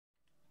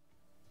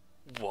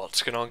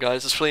What's going on,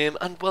 guys? It's William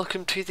and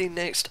welcome to the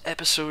next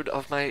episode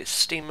of my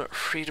Steam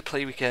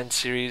free-to-play weekend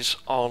series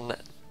on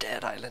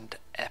Dead Island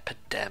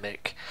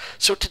Epidemic.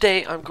 So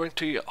today I'm going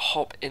to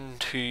hop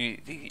into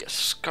the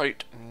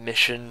Scout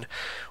Mission,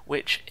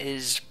 which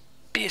is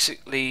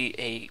basically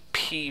a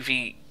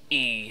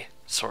PvE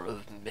sort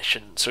of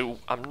mission. So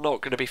I'm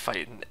not going to be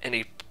fighting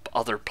any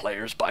other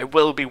players, but I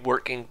will be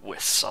working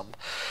with some.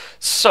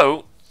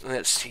 So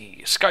let's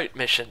see, Scout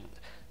Mission.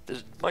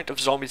 The amount of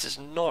zombies is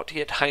not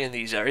yet high in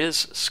these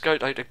areas.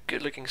 Scout out a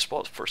good looking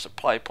spot for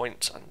supply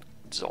points and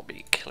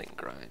zombie killing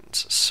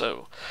grounds.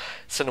 So,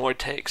 Cinema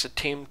takes a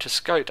team to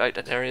scout out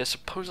an area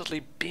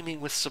supposedly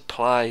beaming with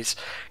supplies,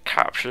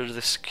 capture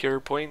the secure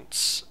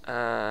points,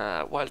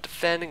 while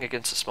defending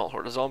against a small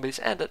horde of zombies,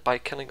 end it by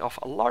killing off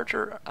a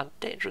larger and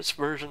dangerous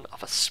version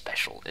of a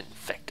special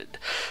infected.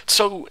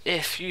 So,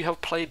 if you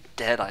have played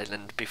Dead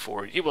Island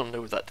before, you will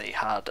know that they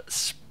had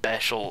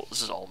special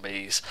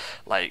zombies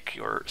like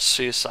your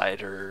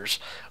suiciders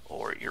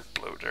or your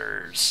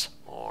bloaters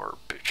or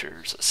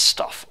butchers,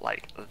 stuff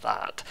like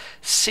that.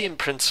 Same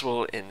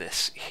principle in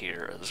this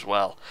here as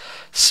well.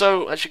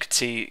 So as you can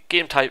see,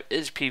 game type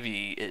is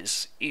PvE,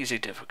 is easy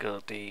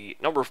difficulty,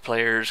 number of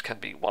players can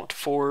be 1 to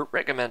 4,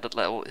 recommended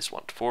level is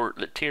 1 to 4,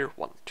 lit tier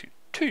 1 to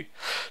 2.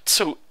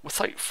 So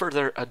without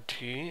further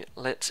ado,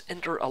 let's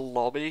enter a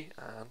lobby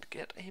and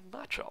get a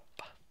matchup.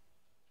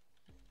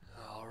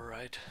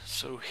 Alright,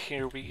 so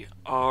here we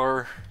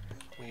are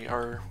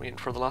waiting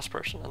for the last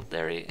person, and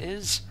there he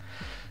is.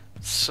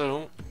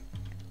 So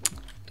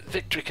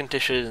victory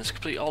conditions,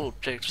 complete all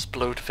objectives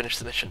below to finish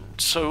the mission.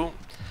 So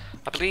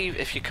I believe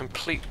if you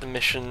complete the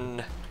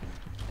mission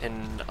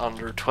in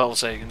under 12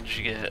 seconds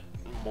you get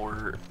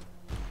more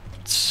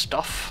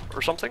stuff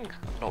or something.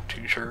 I'm not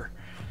too sure,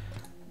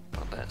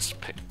 but let's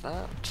pick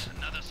that.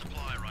 Another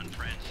supply run,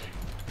 friends.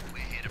 We're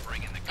here to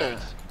bring in the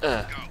goods.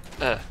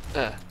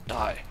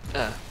 Die.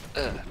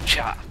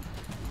 Cha.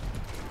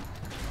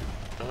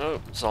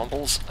 Oh,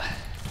 zombies.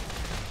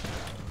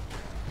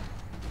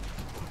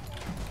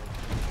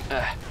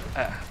 Ja.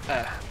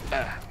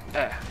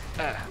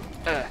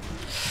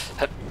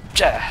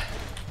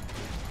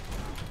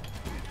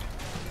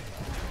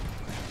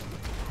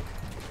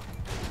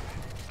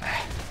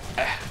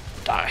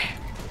 Die.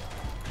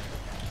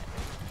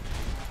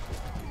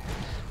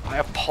 I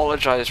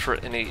apologize for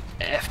any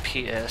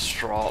FPS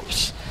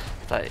drops.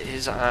 That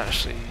is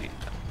actually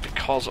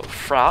because of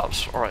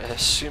fraps, or I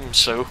assume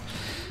so,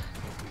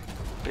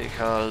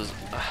 because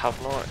I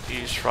have not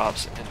used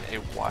fraps in a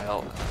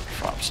while, and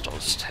fraps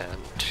does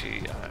tend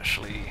to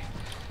actually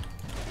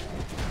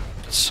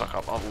suck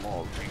up a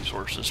lot of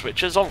resources,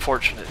 which is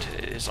unfortunate.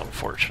 It is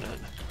unfortunate,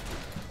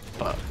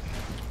 but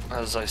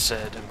as I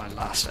said in my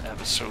last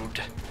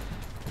episode,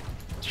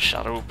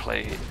 Shadow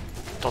Play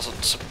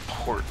doesn't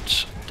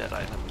support Dead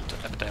Island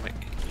Epidemic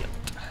yet.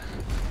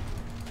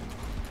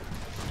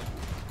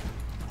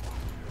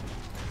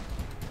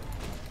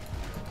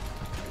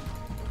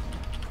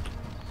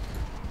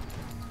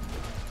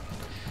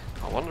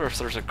 I wonder if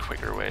there's a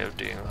quicker way of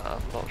doing that,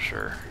 I'm not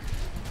sure.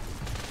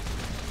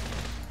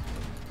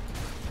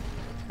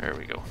 There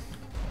we go.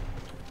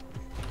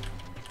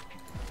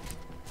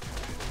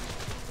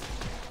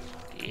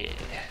 Yeah.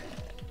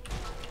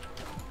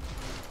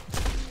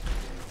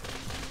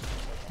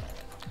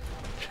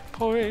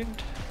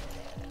 Checkpoint.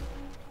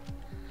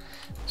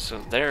 So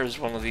there's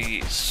one of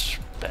the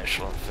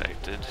special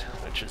infected,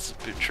 which is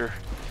the butcher.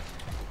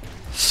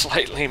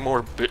 Slightly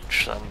more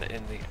butch than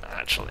in the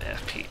actual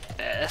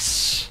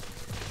FPS.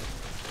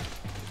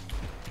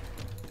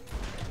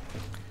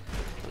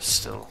 But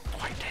still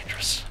quite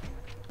dangerous.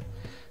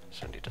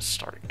 So I need to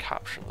start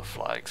capturing the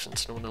flag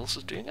since no one else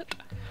is doing it.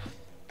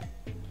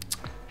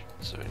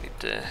 So we need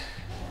to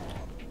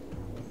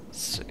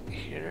sit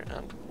here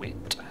and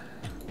wait.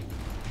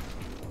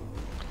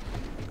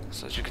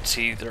 So as you can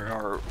see, there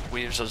are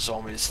waves of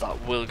zombies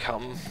that will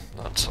come.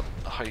 That's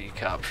how you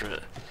capture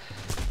it.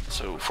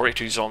 So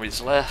 42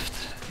 zombies left.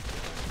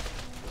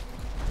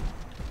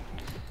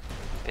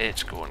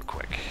 It's going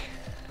quick.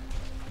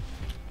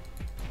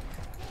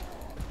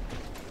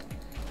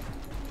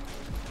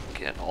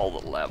 Get all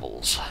the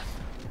levels.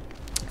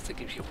 I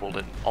think if you hold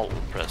in Alt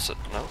and press it,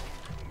 no?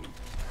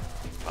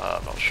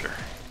 I'm not sure.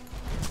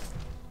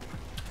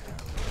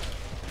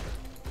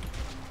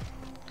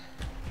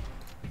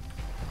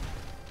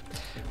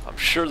 I'm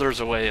sure there's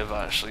a way of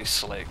actually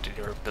selecting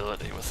your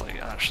ability with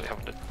like actually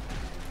having to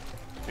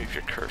move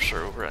your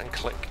cursor over and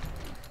click.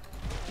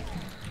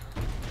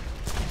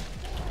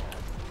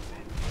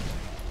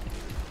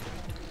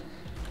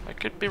 I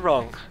could be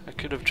wrong. I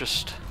could have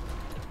just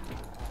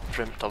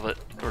dreamt of it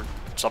or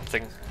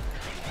something.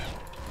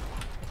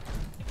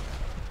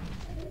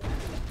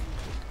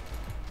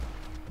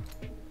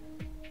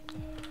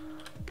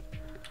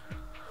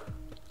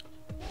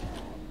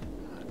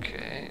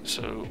 Okay,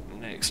 so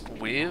next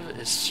wave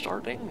is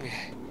starting.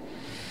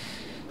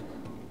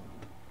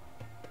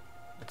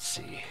 Let's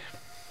see.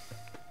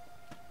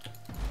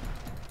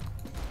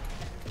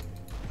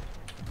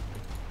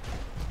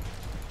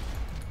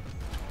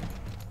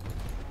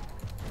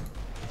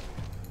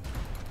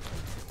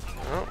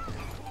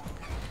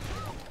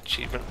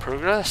 Achievement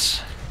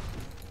progress.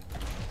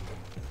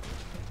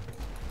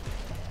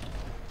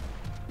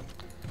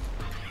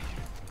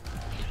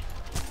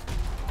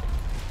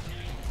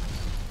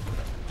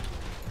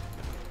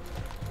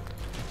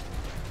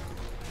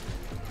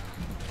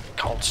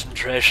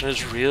 Concentration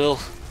is real.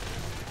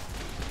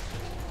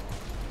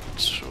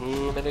 So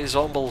many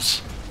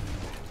zombies.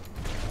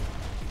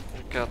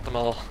 Look at them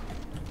all.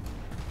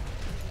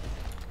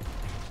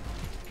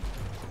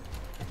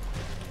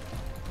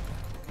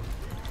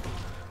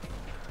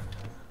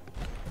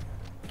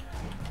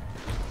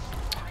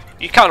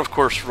 You can of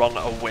course run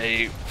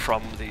away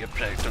from the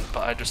objective,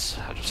 but I just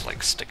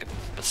like sticking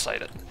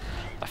beside it.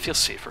 I feel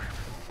safer.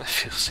 I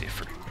feel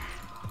safer.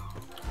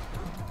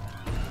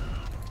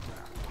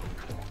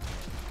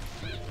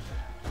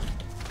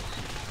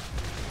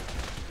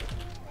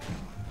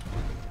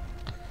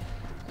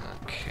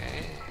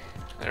 Okay,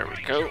 there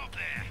we go.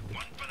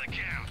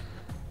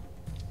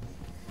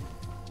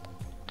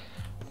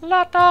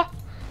 Lata.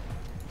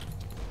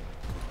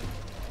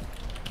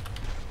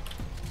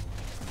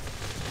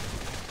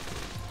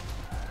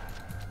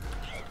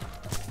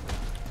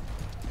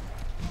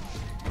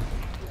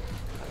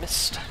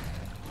 Missed.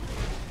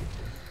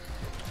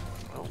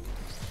 Oh.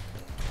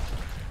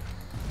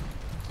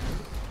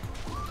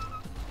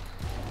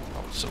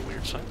 That was a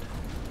weird sound.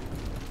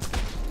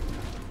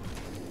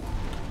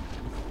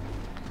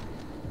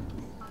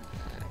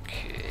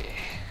 Okay.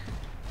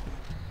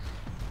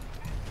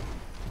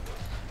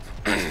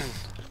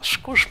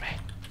 Excuse me.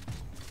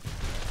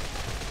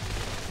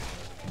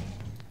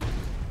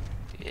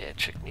 Yeah,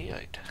 check me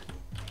out.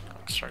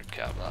 I'll start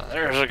cap that.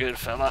 There's a good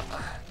fella.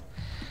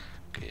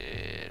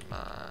 Good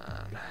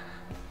man.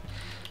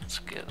 Let's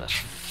get this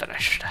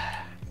finished.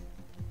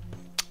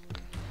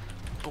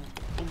 Boom,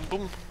 boom, boom,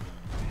 boom.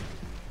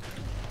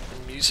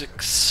 And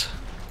music's.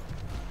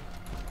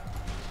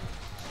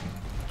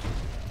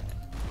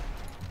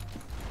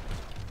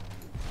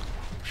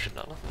 Should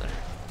not look there.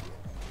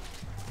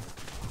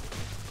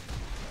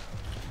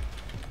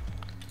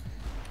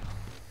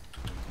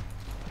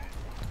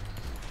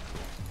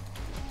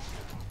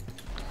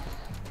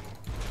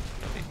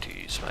 Don't need to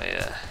use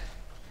my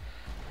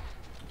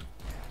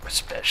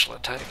special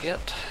attack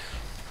yet.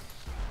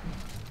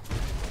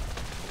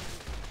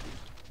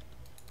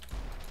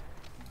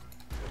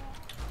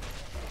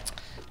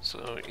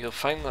 So you'll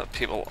find that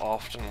people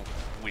often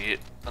wait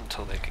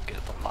until they can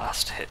get the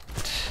last hit,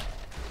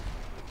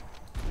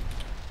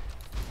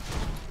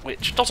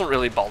 which doesn't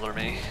really bother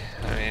me.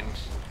 I mean,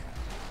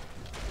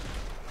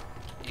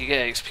 you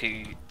get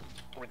XP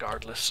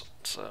regardless,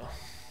 so.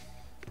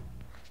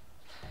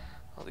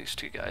 Well, these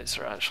two guys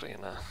are actually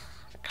in a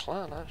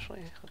clan,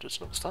 actually. I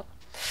just noticed that.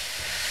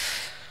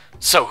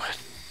 So,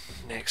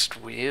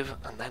 next wave,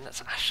 and then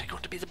it's actually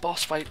going to be the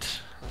boss fight,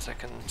 as I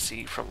can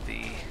see from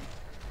the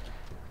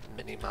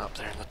mini-map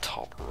there in the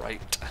top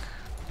right.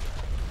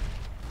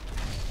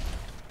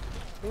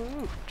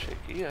 Ooh,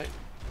 cheeky out.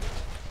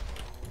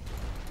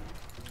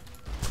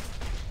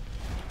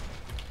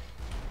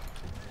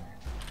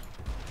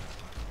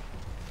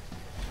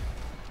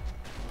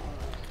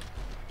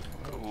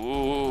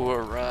 Ooh,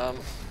 a ram.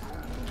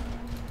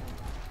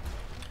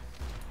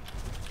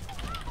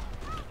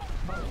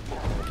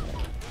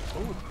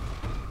 Ooh.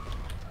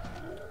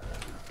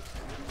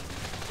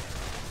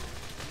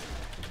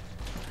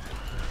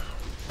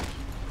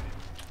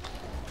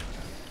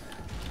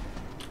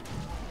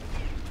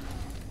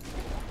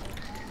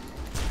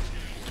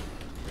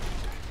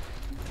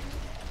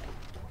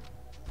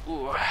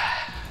 Ooh.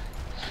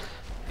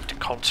 Need to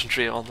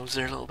concentrate on those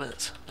there little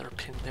bits. They're a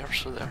pain there,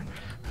 so they're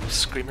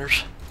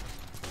screamers.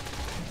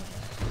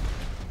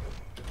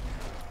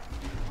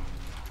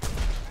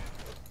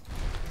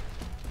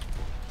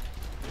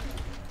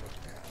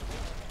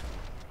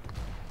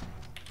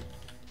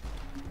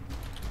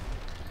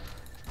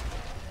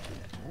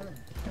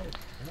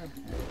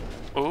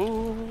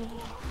 Oh,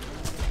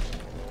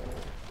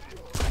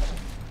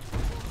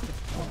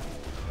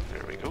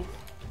 there we go.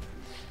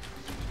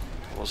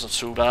 Wasn't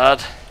so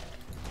bad.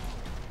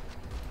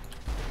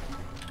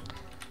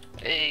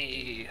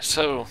 Hey,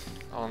 so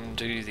on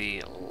to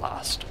the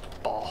last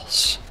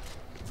boss.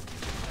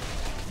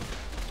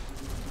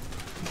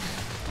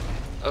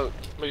 Oh,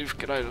 move,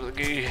 get out of the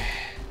goo.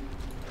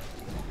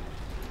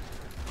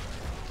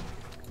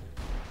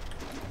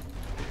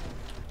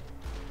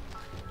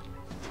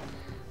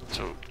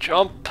 So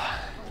jump.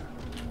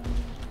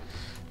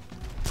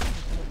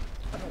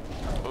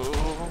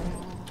 Oh.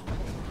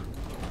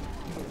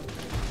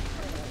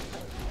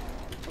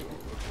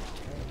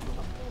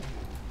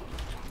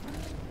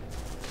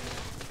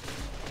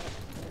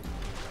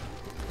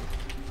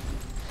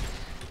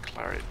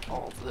 Clear out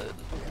all the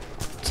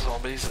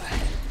zombies.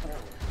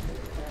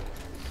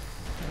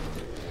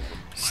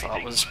 So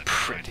that was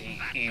pretty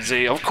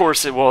easy. Of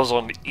course it was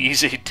on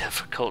easy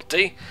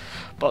difficulty,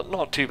 but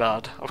not too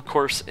bad. Of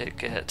course it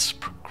gets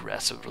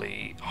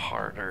progressively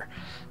harder.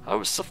 I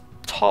was the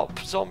top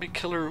zombie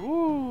killer,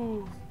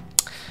 woo!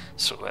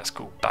 So let's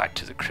go back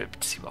to the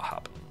crypt to see what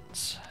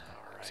happens.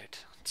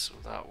 Alright, so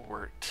that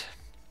worked.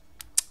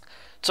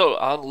 So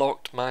I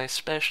unlocked my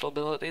special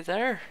ability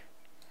there.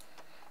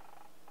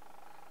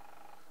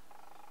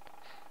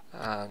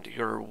 And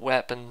your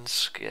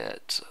weapons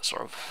get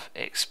sort of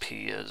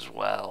XP as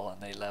well,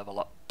 and they level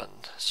up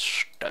and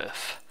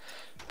stuff.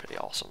 Pretty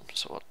awesome.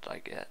 So what did I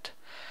get?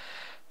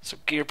 So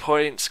gear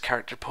points,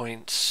 character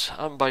points,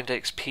 unbound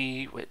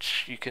XP,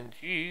 which you can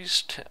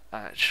use to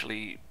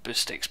actually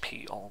boost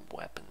XP on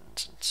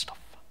weapons and stuff.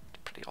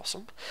 Pretty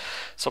awesome.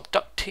 Some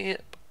duct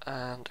tape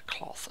and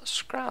cloth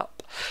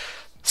scrap.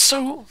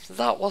 So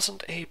that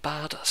wasn't a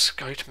bad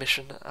scout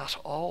mission at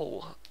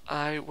all.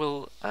 I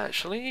will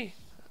actually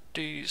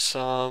do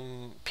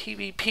some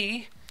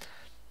PvP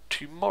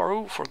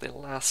tomorrow for the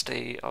last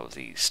day of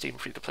the Steam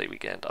free-to-play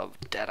weekend of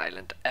Dead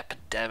Island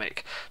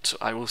Epidemic. So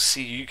I will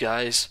see you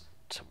guys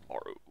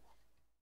tomorrow.